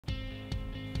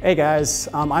Hey guys,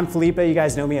 I'm Felipe. You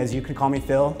guys know me as You Can Call Me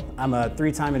Phil. I'm a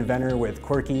 3-time inventor with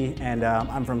Quirky, and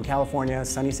I'm from California,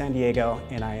 sunny San Diego,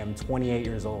 and I am 28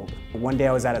 years old. One day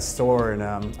I was at a store and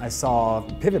I saw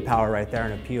Pivot Power right there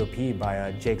in a POP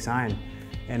by Jake Zine.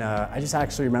 And I just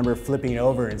actually remember flipping it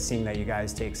over and seeing that you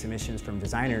guys take submissions from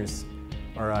designers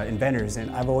or inventors.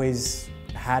 And I've always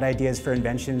had ideas for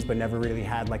inventions, but never really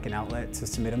had like an outlet to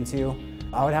submit them to.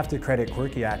 I would have to credit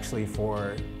Quirky actually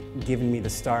for giving me the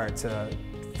start to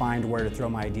find where to throw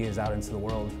my ideas out into the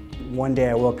world. One day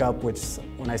I woke up when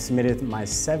I submitted my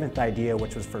 7th idea,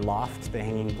 which was for Loft, the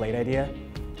hanging plate idea,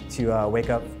 to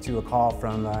wake up to a call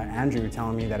from Andrew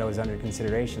telling me that it was under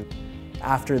consideration.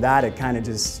 After that, it kind of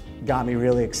just got me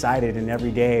really excited, and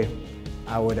every day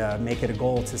I would make it a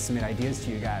goal to submit ideas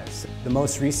to you guys. The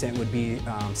most recent would be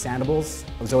Sandables.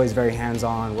 I was always very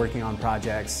hands-on, working on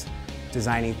projects,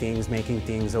 designing things, making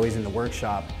things, always in the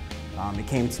workshop. It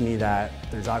came to me that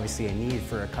there's obviously a need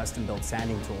for a custom-built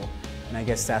sanding tool, and I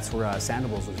guess that's where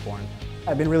Sandables was born.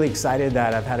 I've been really excited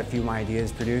that I've had a few of my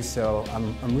ideas produced, so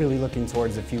I'm really looking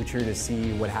towards the future to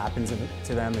see what happens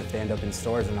to them, if they end up in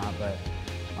stores or not. But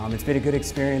it's been a good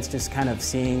experience just kind of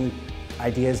seeing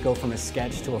ideas go from a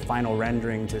sketch to a final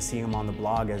rendering to seeing them on the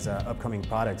blog as upcoming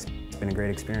products. It's been a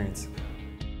great experience.